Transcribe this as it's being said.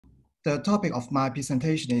The topic of my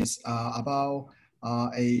presentation is about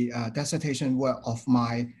a dissertation work of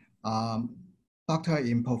my Doctor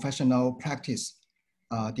in Professional Practice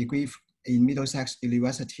degree in Middlesex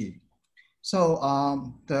University. So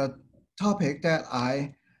the topic that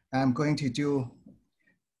I am going to do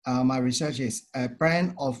my research is a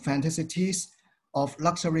brand authenticities of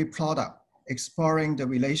luxury product, exploring the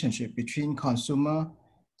relationship between consumer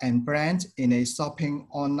and brand in a shopping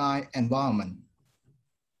online environment.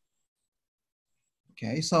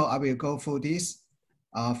 Okay, so I will go through this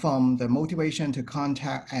from the motivation to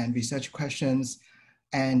contact and research questions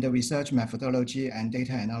and the research methodology and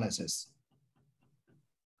data analysis.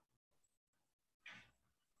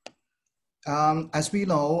 As we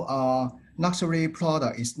know, luxury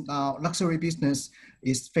business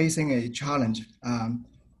is facing a challenge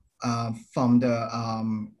from the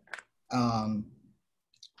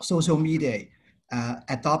social media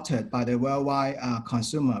adopted by the worldwide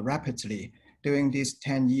consumer rapidly during these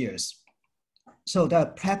 10 years. So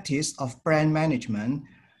the practice of brand management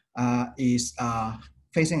is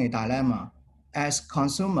facing a dilemma, as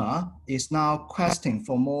consumer is now questing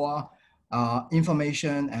for more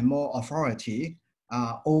information and more authority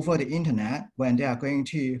over the internet when they are going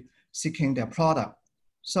to seeking their product.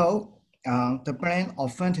 So the brand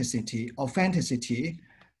authenticity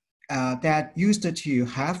that used to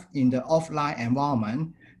have in the offline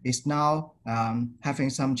environment is now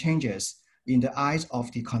having some changes in the eyes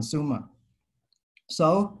of the consumer.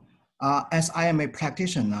 So as I am a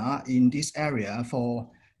practitioner in this area for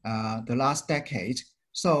the last decade,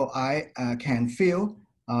 so I can feel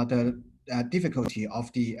the difficulty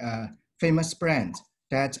of the famous brands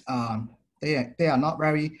that they are not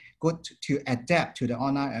very good to adapt to the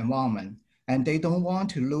online environment, and they don't want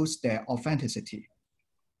to lose their authenticity,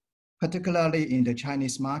 particularly in the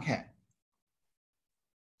Chinese market.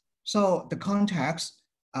 So the context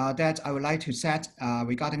that I would like to set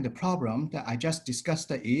regarding the problem that I just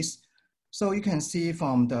discussed is, so you can see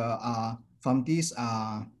from the from this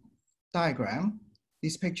diagram,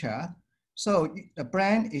 this picture. So the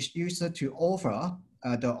brand is used to offer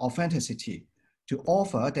the authenticity, to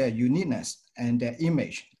offer their uniqueness and their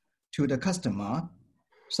image to the customer.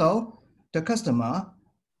 So the customer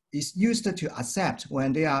is used to accept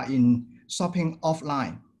when they are in shopping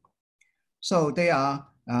offline. So they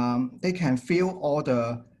can feel all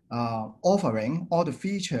the offering, all the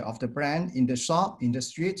feature of the brand in the shop, in the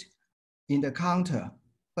street, in the counter.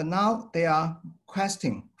 But now they are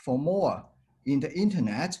questing for more in the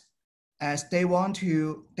internet, as they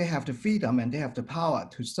have the freedom and they have the power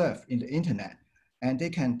to surf in the internet, and they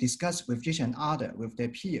can discuss with each other, with their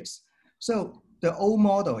peers. So the old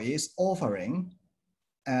model is offering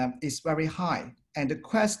is very high, and the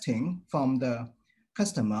questing from the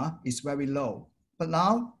customer is very low. But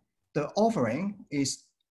now the offering is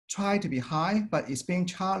tried to be high, but it's being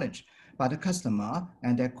challenged by the customer,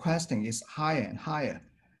 and their questing is higher and higher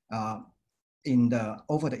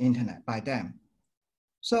over the internet by them.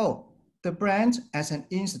 So the brand as an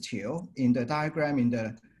institute in the diagram in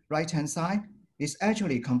the right-hand side is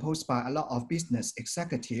actually composed by a lot of business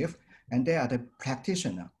executives, and they are the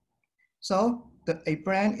practitioner. So a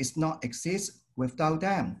brand is not exist without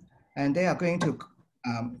them, and they are going to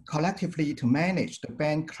collectively to manage the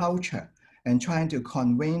brand culture and trying to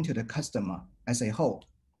convey to the customer as a whole.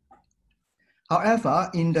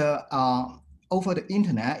 However, in the over the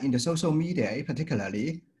internet, in the social media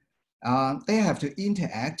particularly, they have to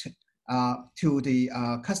interact to the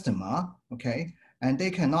customer, okay? And they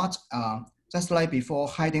cannot, just like before,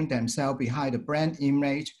 hiding themselves behind the brand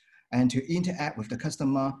image and to interact with the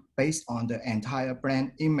customer based on the entire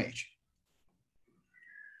brand image.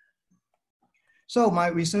 So my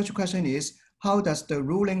research question is, how does the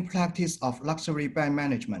ruling practice of luxury brand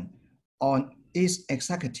management on its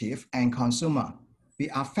executive and consumer be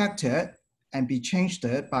affected and be changed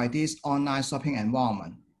by this online shopping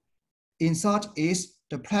environment? In short, is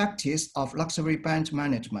the practice of luxury brand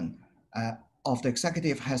management of the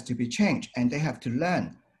executive has to be changed, and they have to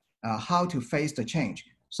learn how to face the change.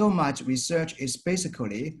 So much research is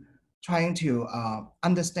basically trying to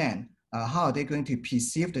understand how they're going to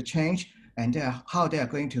perceive the change, and how they are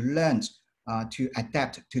going to learn to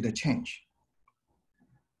adapt to the change.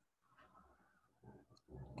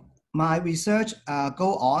 My research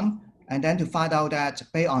go on, and then to find out that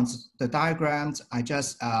based on the diagrams I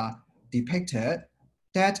just depicted,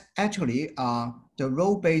 that actually the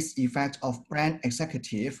role-based effect of brand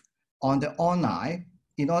executive on the online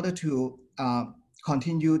in order to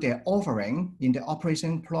continue their offering in the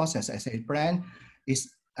operation process as a brand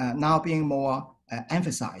is now being more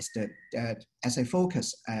emphasized as a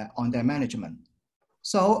focus on their management.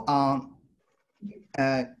 So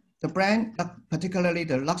the brand, particularly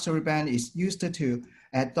the luxury brand, is used to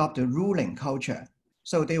adopt the ruling culture.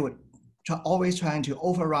 So they would always trying to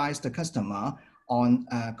override the customer on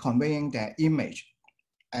conveying their image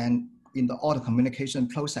and in all the communication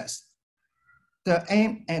process. The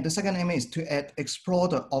aim, and the second aim is to explore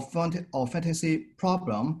the authenticity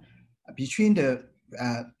problem between the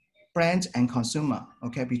brand and consumer,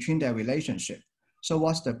 okay, between their relationship. So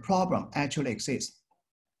what's the problem actually exists?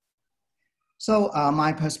 So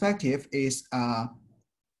my perspective is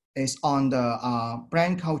on the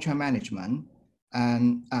brand culture management,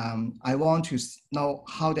 and I want to know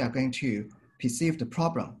how they are going to perceive the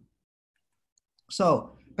problem.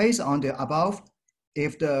 So based on the above,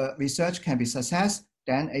 if the research can be success,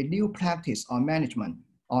 then a new practice on management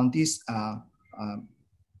on this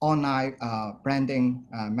online branding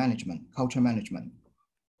management, culture management.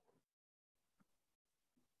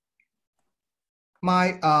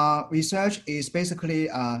 My research is basically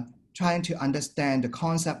trying to understand the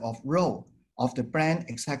concept of role of the brand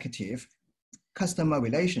executive, customer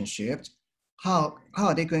relationships, how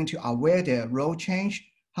are they going to aware their role change,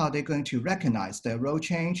 how are they going to recognize their role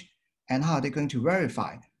change, and how are they going to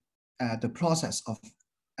verify the process of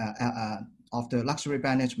the luxury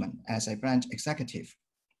management as a brand executive.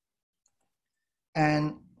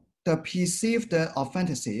 And the perceived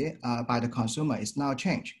authenticity by the consumer is now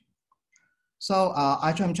changed. So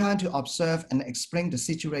I'm trying to observe and explain the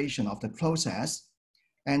situation of the process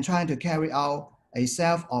and trying to carry out a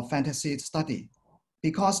self-authenticity study.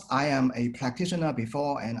 Because I am a practitioner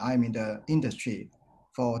before and I'm in the industry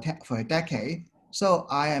for a decade, so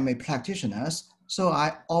I am a practitioner. So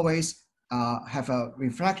I always have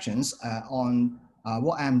reflections on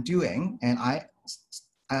what I'm doing, and I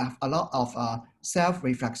have a lot of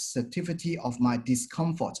self-reflexivity of my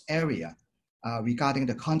discomfort area regarding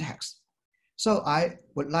the context. So I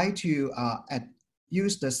would like to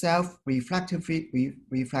use the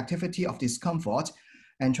self-reflectivity of discomfort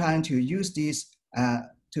and trying to use this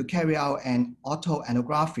to carry out an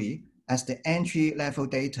autoethnography as the entry level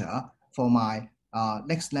data for my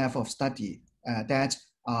next level of study that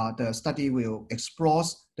the study will explore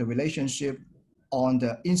the relationship on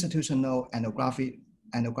the institutional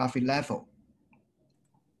ethnography level.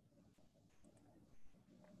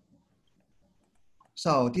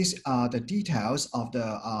 So these are the details of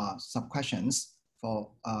the sub-questions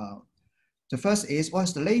for the first is,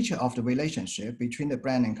 what's the nature of the relationship between the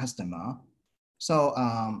brand and customer? So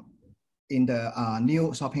in the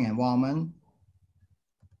new shopping environment,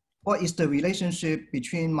 what is the relationship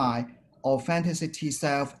between my authenticity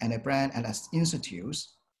self and a brand and as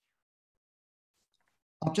institutes?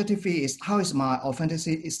 Objective B is, how is my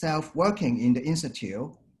authenticity self working in the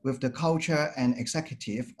institute with the culture and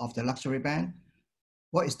executive of the luxury brand?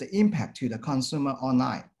 What is the impact to the consumer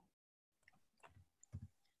online?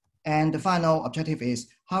 And the final objective is,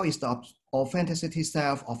 how is the authenticity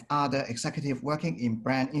self of other executive working in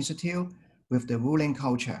brand institute with the ruling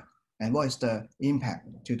culture? And what is the impact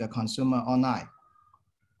to the consumer online?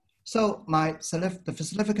 So the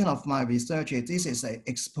significance of my research is this is an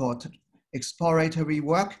exploratory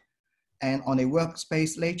work and on a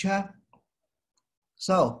workspace nature.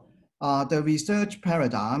 So the research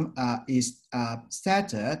paradigm is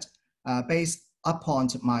centered based upon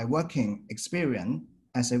my working experience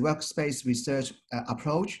as a workspace research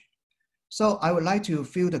approach. So I would like to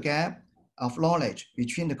fill the gap of knowledge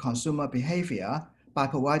between the consumer behavior by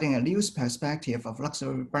providing a new perspective of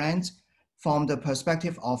luxury brands from the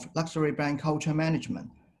perspective of luxury brand culture management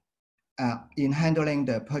in handling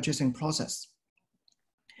the purchasing process.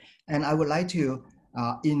 And I would like to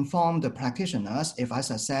inform the practitioners if I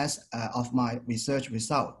success of my research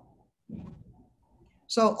result.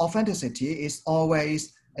 So authenticity is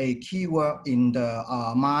always a keyword in the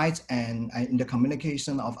mind and in the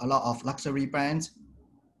communication of a lot of luxury brands.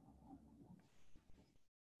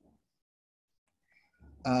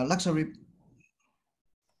 Luxury.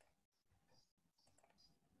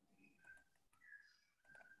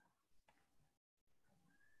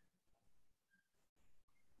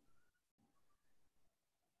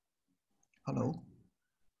 Hello?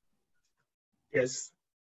 Yes.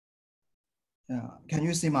 Can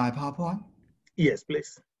you see my PowerPoint? Yes,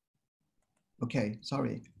 please. Okay,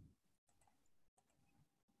 sorry.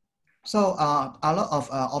 So a lot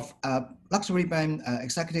of luxury brand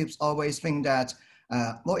executives always think that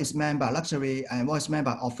what is meant by luxury and what is meant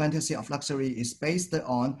by authenticity of luxury is based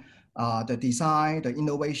on the design, the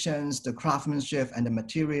innovations, the craftsmanship, and the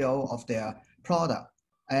material of their product.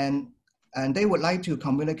 And they would like to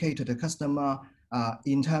communicate to the customer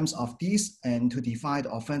in terms of these and to define the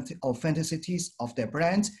authenticities of their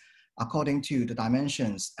brand according to the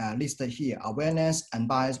dimensions listed here: awareness,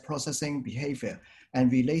 unbiased processing, behavior,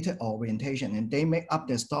 and related orientation. And they make up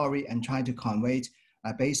their story and try to convey it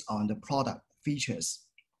based on the product features.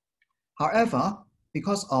 However,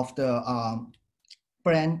 because of the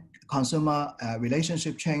brand consumer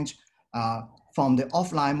relationship change from the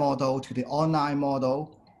offline model to the online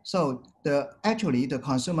model, so actually the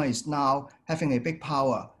consumer is now having a big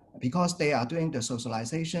power because they are doing the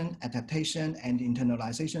socialization, adaptation, and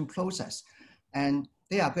internalization process. And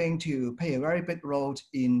they are going to play a very big role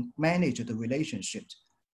in manage the relationship.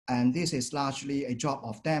 And this is largely a job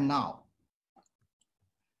of them now.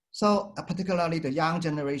 So particularly the young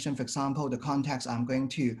generation, for example, the context I'm going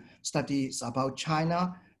to study is about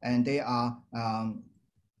China, and they are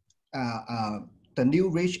the new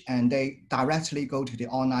rich, and they directly go to the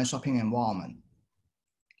online shopping environment.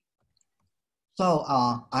 So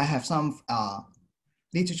I have some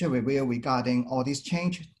literature review regarding all these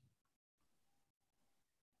changes.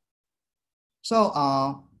 So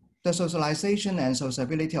the socialization and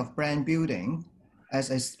sociability of brand building as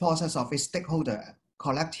a process of a stakeholder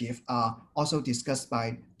collective are also discussed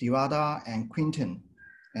by DeRada and Quinton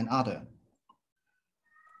and others.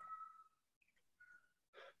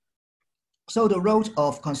 So the role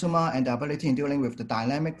of consumer and the ability in dealing with the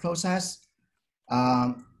dynamic process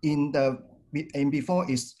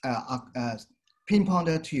before is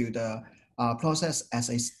pinpointed to the process as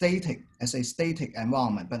a static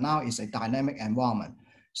environment, but now it's a dynamic environment.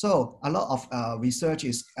 So a lot of research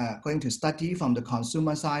is going to study from the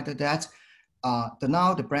consumer side that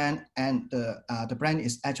now the brand and the brand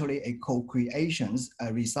is actually a co-creation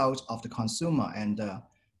result of the consumer and the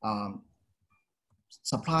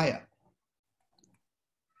supplier.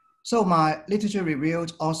 So my literature review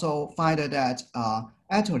also find that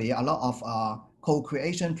actually a lot of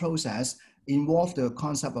co-creation process involve the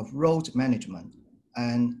concept of role management,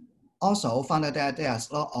 and also found that there's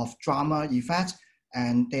a lot of drama effect,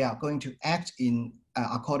 and they are going to act in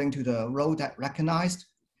according to the role that recognized,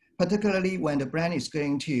 particularly when the brand is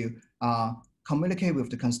going to communicate with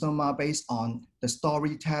the consumer based on the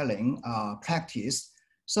storytelling practice.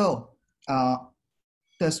 So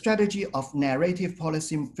the strategy of narrative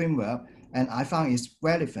policy framework, and I found is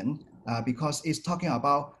relevant because it's talking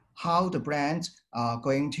about how the brands are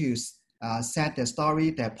going to set their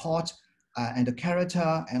story, their plot, and the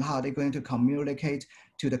character, and how they're going to communicate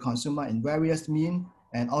to the consumer in various means.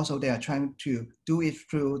 And also they are trying to do it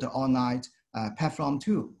through the online platform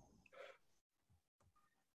too.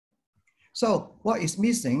 So what is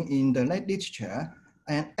missing in the literature,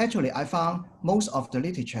 and actually I found most of the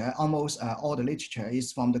literature, almost all the literature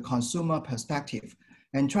is from the consumer perspective,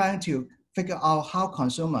 and trying to figure out how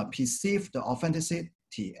consumer perceive the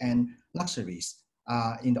authenticity and luxuries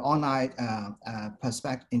in the online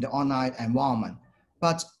perspective, in the online environment.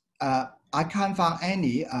 But I can't find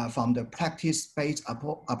any from the practice-based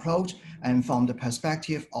approach and from the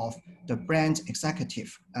perspective of the brand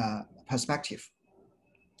executive perspective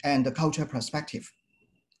and the culture perspective.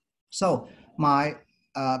 So my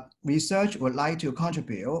research would like to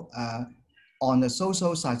contribute on the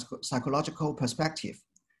social psychological perspective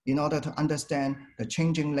in order to understand the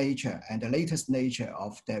changing nature and the latest nature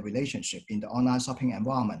of their relationship in the online shopping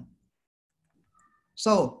environment.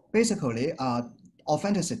 So basically,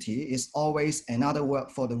 authenticity is always another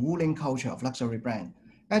word for the ruling culture of luxury brand.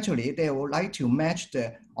 Actually, they would like to match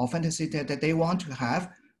the authenticity that they want to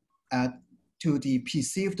have to the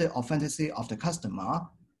perceived authenticity of the customer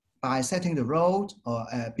by setting the role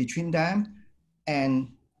between them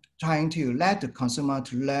and trying to let the consumer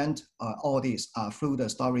to learn all this through the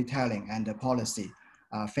storytelling and the policy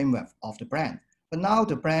framework of the brand. But now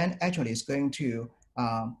the brand actually is going to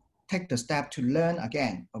take the step to learn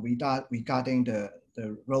again regarding the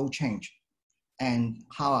role change and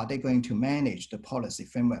how are they going to manage the policy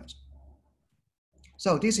framework.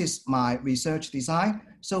 So this is my research design.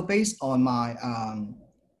 So based on my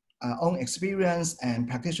own experience and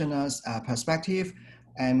practitioners' perspective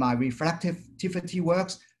and my reflectivity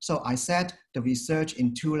works, so I set the research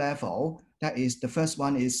in two levels. That is, the first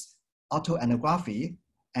one is autoethnography,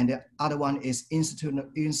 and the other one is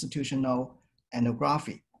institutional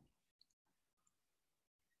ethnography.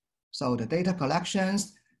 So the data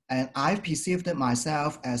collections, and I perceived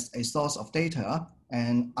myself as a source of data,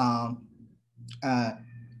 and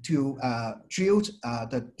to drill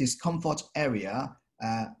the discomfort area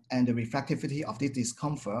and the reflectivity of this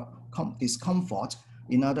discomfort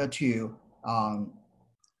in order to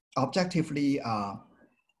objectively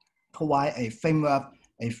provide a framework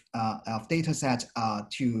of data set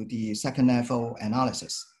to the second level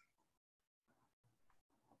analysis.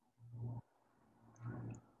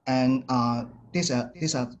 And this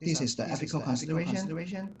is the ethical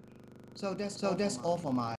consideration. So that's all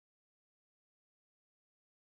for my